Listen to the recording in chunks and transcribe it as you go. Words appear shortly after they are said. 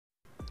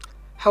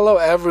Hello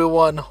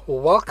everyone,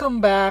 welcome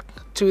back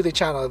to the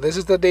channel. This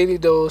is the Daily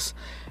Dose,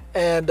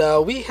 and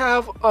we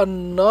have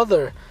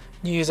another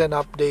news and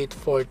update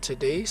for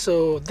today.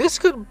 So this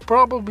could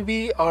probably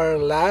be our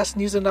last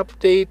news and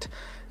update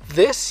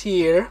this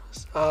year.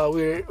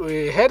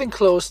 We're heading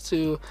close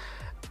to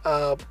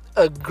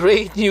a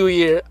great new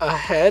year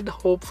ahead.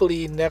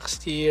 Hopefully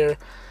next year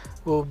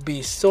will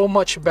be so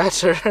much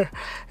better,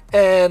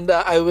 and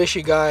I wish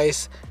you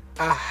guys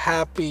a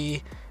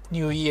happy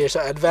New Year. So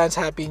advance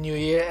happy New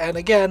Year, and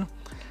again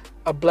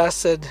a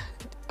blessed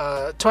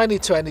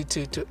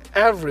 2022 to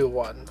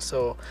everyone.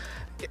 So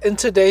in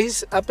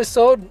today's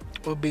episode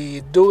we'll be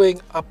doing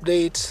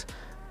updates,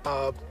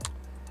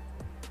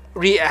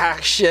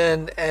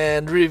 reaction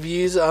and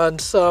reviews on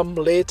some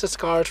latest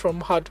cars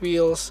from Hot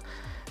Wheels,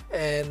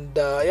 and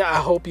I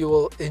hope you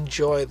will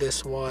enjoy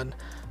this one.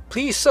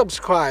 Please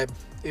subscribe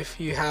if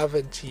you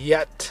haven't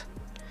yet,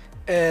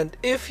 and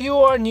if you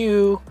are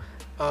new,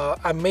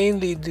 I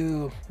mainly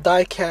do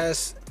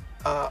diecast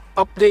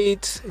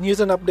updates,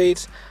 news and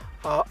updates,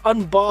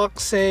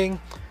 unboxing.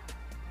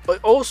 I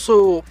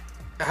also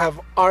have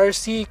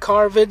RC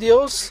car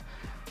videos.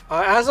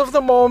 As of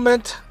the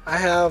moment, I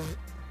have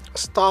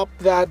stopped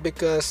that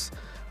because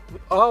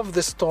of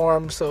the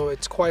storm, so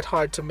it's quite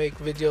hard to make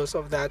videos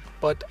of that.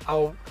 But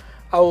I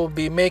will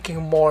be making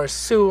more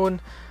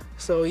soon.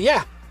 So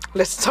yeah,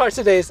 let's start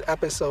today's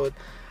episode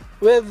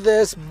with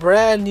this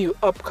brand new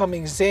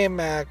upcoming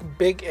Zamac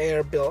Big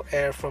Air Bill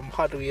Air from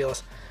Hot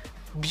Wheels.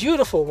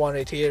 Beautiful one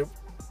right here.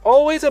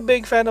 Always a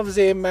big fan of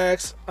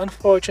Zamacs.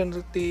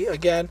 Unfortunately,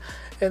 again,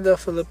 in the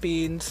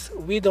Philippines,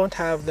 we don't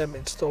have them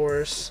in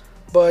stores.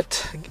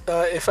 But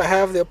if I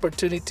have the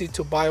opportunity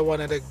to buy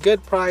one at a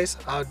good price,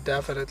 I'll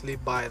definitely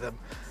buy them.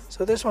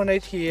 So this one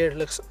right here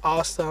looks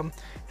awesome.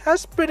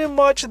 Has pretty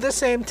much the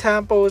same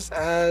tempos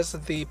as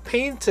the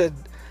painted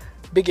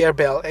Big Air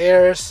Bel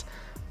Airs.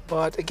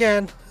 But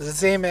again, the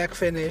Zamac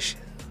finish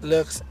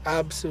looks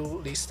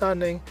absolutely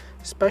stunning,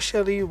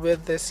 especially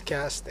with this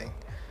casting.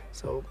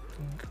 So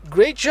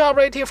great job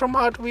right here from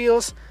Hot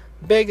Wheels.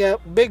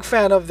 Big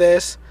fan of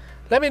this.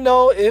 Let me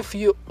know if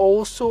you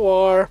also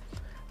are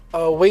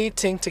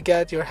waiting to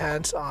get your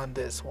hands on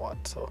this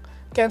one. So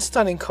again,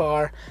 stunning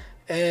car.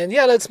 And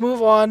yeah, let's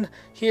move on.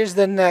 Here's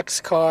the next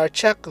car.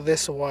 Check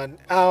this one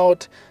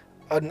out.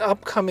 An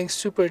upcoming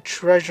super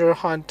treasure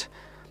hunt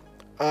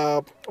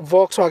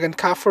Volkswagen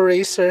Kafer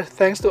racer.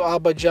 Thanks to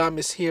Abba Jam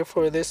is here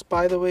for this,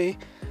 by the way.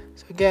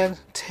 So again,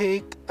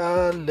 take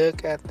a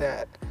look at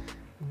that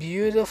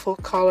beautiful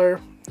color.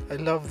 I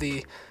love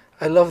the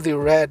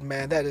red,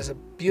 man. That is a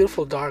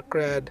beautiful dark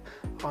red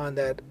on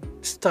that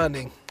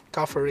stunning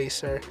Kafer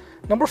racer.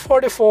 Number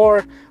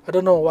 44. I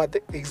don't know what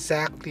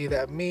exactly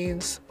that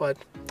means, but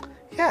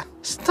yeah,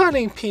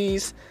 stunning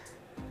piece.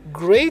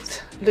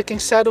 Great looking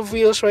set of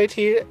wheels right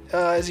here,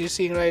 as you're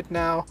seeing right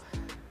now.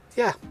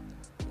 Yeah,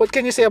 what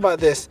can you say about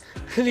this?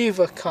 Leave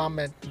a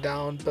comment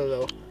down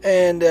below.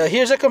 And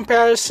here's a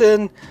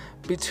comparison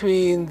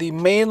between the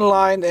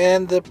mainline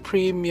and the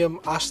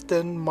premium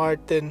Aston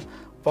Martin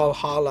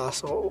Valhalla.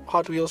 So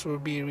Hot Wheels will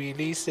be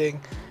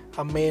releasing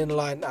a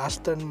mainline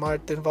Aston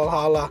Martin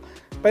Valhalla.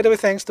 By the way,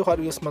 thanks to Hot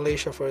Wheels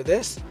Malaysia for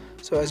this.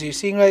 So as you're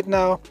seeing right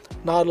now,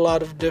 not a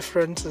lot of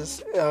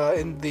differences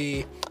in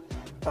the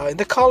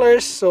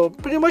colors. So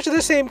pretty much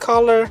the same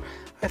color.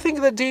 I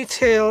think the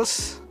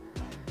details,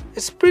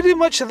 it's pretty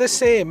much the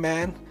same,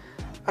 man.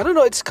 I don't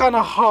know, it's kind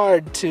of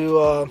hard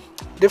to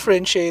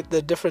differentiate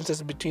the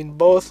differences between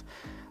both,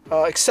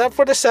 except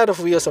for the set of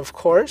wheels, of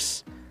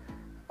course.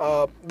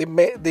 The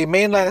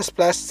mainline has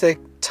plastic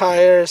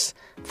tires.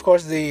 Of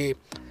course, the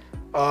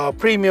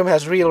premium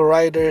has real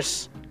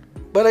riders.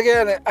 But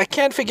again, I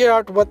can't figure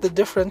out what the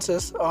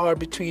differences are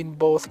between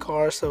both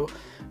cars. So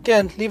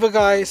again, you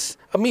guys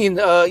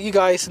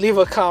leave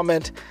a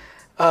comment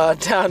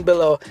down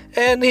below.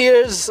 And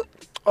here's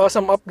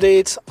some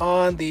updates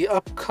on the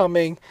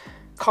upcoming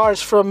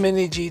cars from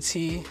Mini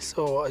GT.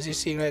 So as you're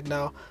seeing right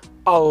now,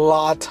 a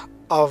lot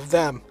of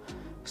them.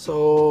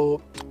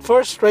 So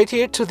first, right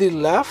here to the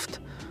left,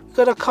 we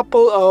got a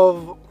couple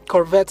of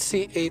Corvette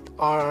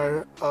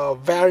C8R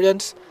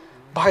variants.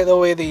 By the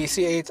way, the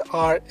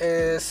C8R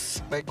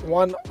is like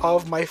one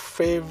of my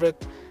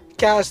favorite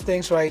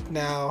castings right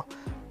now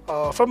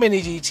from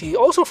Mini GT,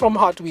 also from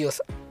Hot Wheels.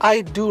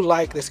 I do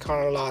like this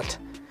car a lot.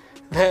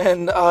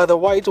 Then the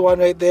white one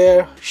right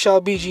there,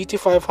 Shelby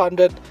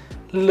GT500,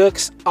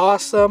 looks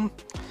awesome.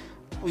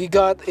 We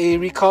got a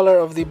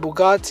recolor of the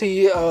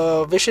Bugatti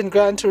Vision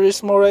Gran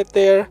Turismo right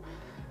there.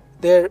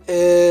 There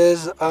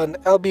is an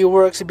LB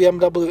Works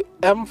BMW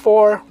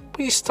M4,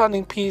 pretty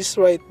stunning piece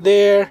right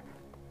there.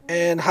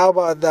 And how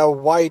about the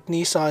white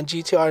Nissan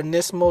GTR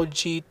Nismo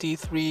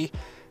GT3,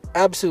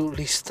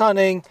 absolutely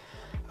stunning.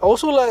 I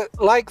also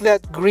like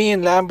that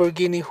green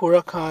Lamborghini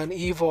Huracan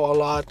Evo a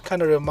lot.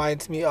 Kind of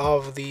reminds me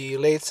of the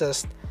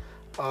latest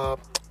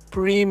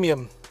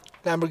premium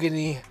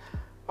Lamborghini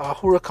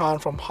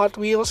Huracan from Hot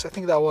Wheels. I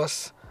think that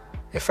was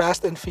a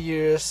Fast and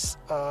Furious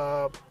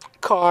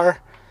car.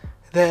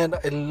 Then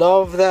I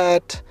love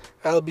that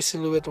LB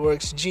Silhouette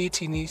Works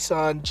GT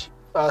Nissan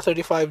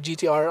 35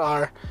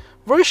 GTRR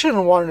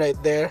version 1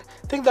 right there.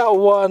 I think that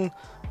one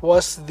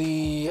was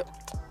the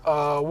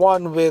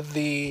one with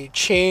the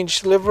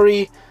change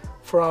livery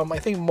from, I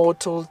think,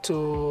 Motul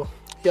to,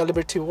 yeah,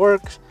 Liberty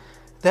Works.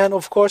 Then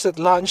of course at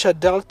Lancia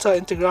Delta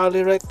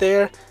Integrale right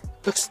there,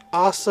 looks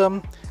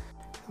awesome.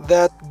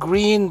 That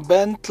green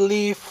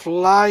Bentley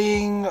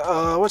flying,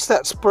 what's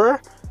that, Spur?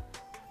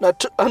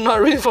 I'm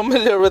not really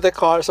familiar with the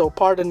car, so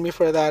pardon me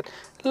for that.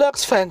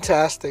 Looks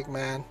fantastic,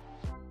 man.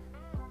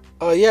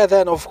 Yeah,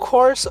 then of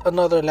course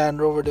another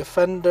Land Rover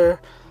Defender,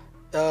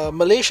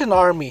 Malaysian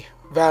Army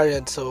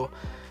variant. So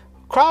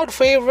crowd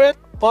favorite,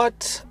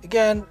 but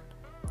again,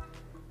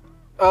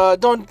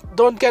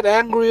 don't get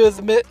angry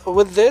with me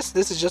with this.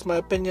 This is just my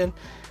opinion.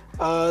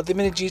 The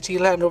Mini GT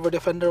Land Rover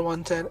Defender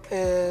 110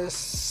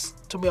 is,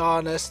 to be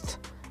honest,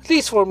 at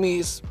least for me,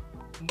 is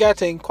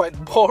getting quite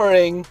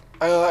boring.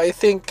 I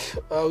think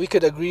we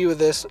could agree with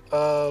this.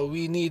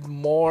 We need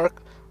more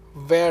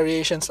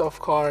variations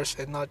of cars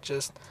and not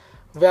just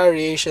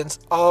variations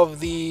of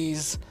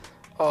these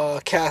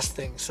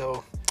castings.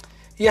 So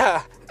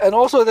yeah, and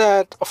also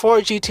that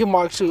Ford GT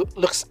Mark II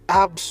looks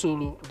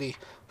absolutely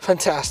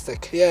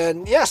fantastic. Yeah,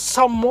 and yes,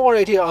 some more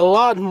right here, a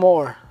lot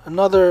more.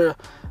 Another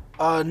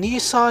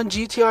Nissan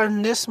GTR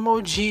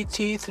Nismo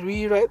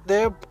GT3 right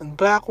there, and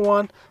black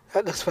one.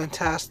 That looks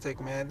fantastic,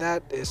 man.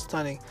 That is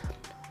stunning.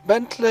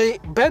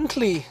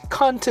 Bentley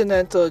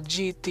Continental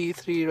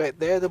GT3 right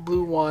there, the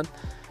blue one,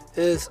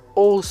 is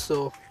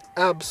also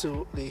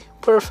absolutely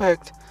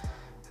perfect.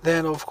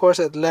 Then of course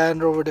at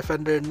Land Rover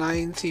Defender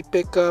 90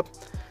 pickup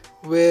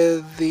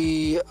with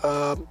the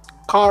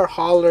car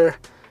hauler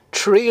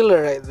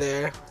trailer right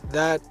there,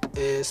 that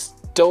is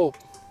dope.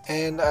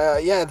 And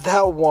yeah,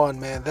 that one,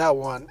 man, that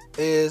one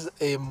is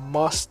a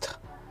must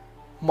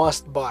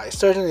buy,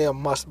 certainly a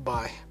must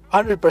buy,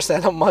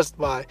 100% a must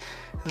buy.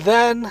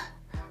 Then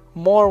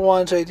more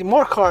ones right,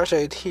 more cars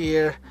right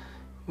here.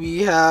 We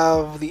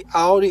have the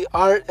Audi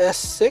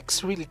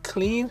RS6, really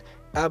clean,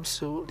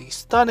 absolutely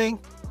stunning.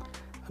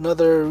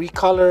 Another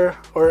recolor,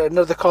 or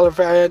another color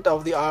variant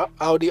of the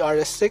Audi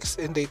RS6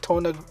 in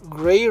Daytona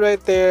gray right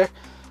there.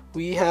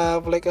 We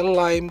have like a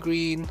lime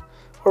green,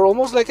 or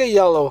almost like a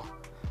yellow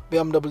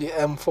BMW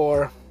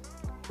M4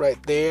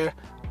 right there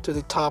to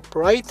the top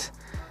right.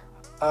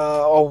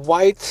 A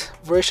white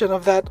version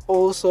of that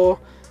also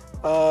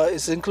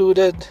is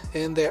included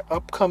in their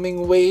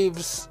upcoming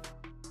waves.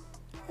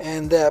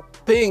 And that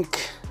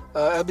pink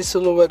Abbey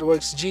Silhouette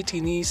Works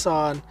GT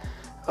Nissan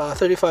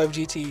 35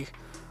 GT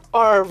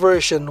R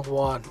version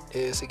 1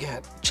 is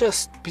again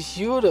just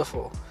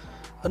beautiful.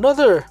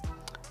 Another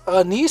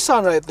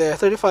Nissan right there,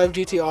 35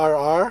 GT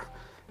RR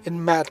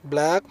in matte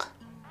black,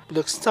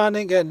 looks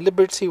stunning. Again,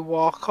 Liberty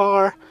Walk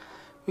car.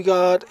 We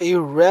got a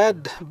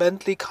red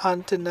Bentley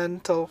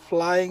Continental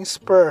Flying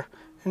Spur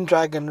in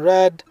dragon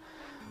red.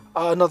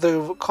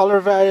 Another color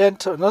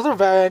variant, another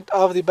variant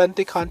of the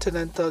Bentley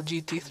Continental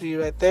GT3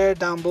 right there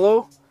down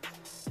below.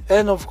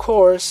 And of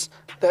course,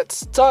 that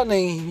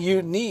stunning,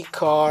 unique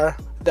car,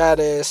 that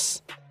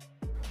is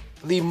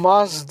the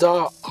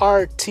Mazda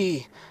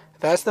RT.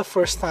 That's the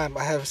first time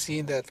I have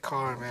seen that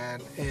car,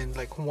 man, in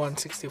like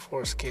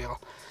 1/64 scale.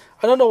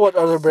 I don't know what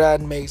other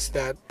brand makes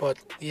that, but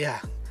yeah,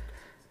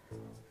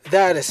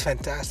 that is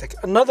fantastic.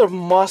 Another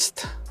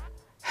must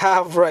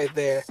have right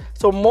there.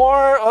 So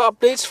more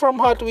updates from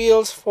Hot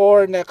Wheels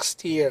for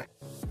next year.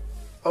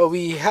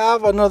 We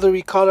have another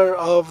recolor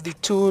of the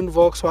tuned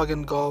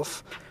Volkswagen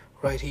Golf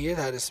right here.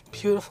 That is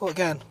beautiful.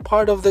 Again,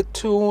 part of the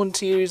tuned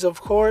series, of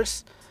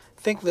course.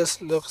 I think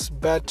this looks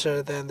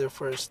better than their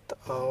first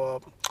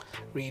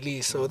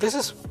release. So this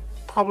is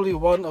probably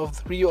one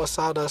of Ryo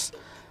Asada's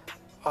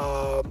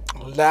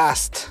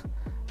last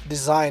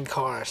design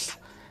cars.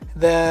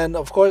 Then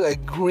of course a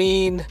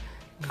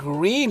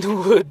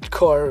Greenwood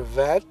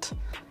Corvette.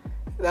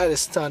 That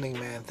is stunning,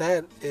 man.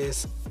 That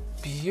is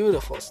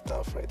beautiful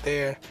stuff right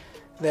there.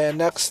 Then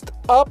next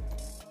up,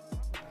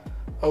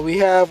 we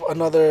have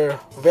another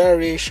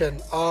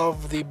variation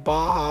of the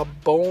Baja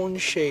Bone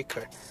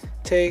Shaker.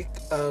 Take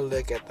a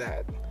look at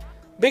that.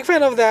 Big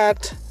fan of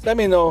that. Let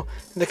me know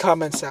in the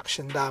comment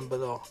section down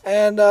below.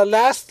 And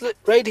last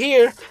right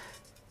here,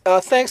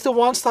 thanks to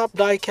One Stop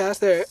Diecast,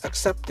 they're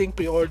accepting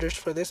pre-orders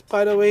for this,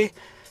 by the way.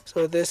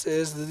 So this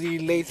is the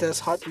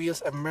latest Hot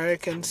Wheels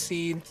American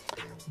Scene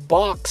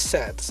box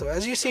set. So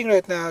as you're seeing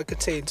right now, it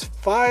contains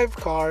 5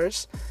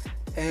 cars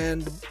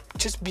and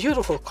just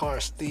beautiful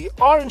cars. The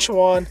orange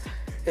one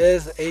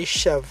is a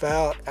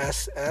Chevelle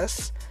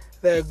SS.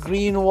 The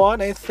green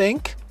one, I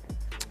think,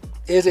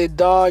 is a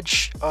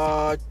Dodge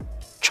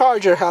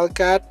Charger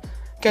Hellcat.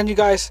 Can you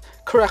guys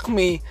correct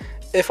me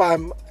if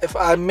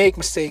I make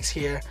mistakes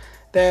here?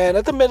 Then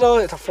at the middle,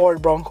 it's a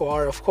Ford Bronco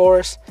R, of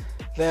course.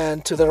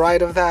 Then to the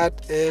right of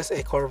that is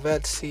a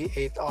Corvette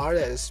C8R.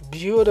 That is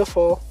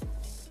beautiful.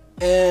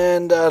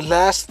 And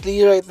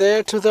lastly, right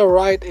there to the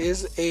right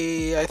is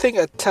I think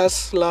a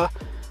Tesla,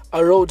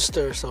 a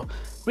Roadster. So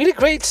really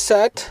great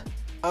set.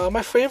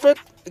 My favorite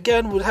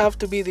again would have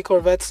to be the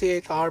Corvette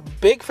C8R.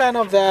 Big fan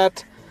of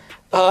that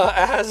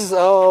as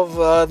of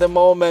the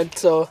moment.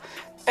 So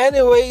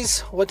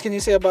Anyways, what can you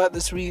say about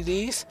this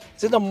release?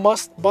 Is it a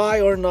must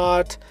buy or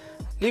not?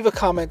 Leave a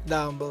comment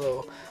down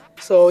below.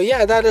 So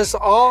yeah, that is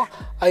all.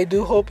 I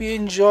do hope you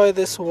enjoy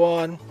this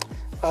one.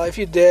 If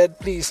you did,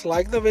 please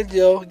like the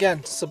video.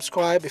 Again,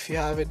 subscribe if you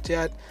haven't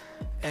yet.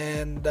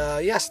 And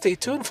yeah, stay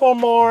tuned for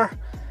more.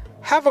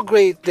 Have a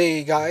great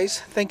day, guys.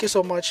 Thank you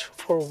so much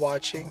for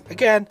watching.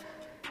 Again,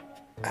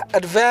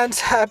 advance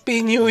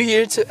Happy New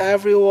Year to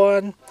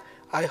everyone.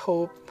 I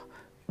hope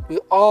we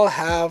all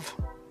have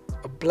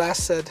a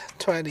blessed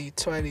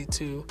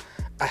 2022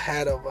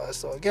 ahead of us.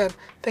 So again,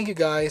 thank you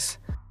guys.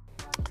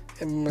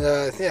 And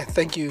yeah,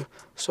 thank you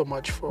so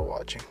much for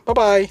watching. Bye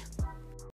bye.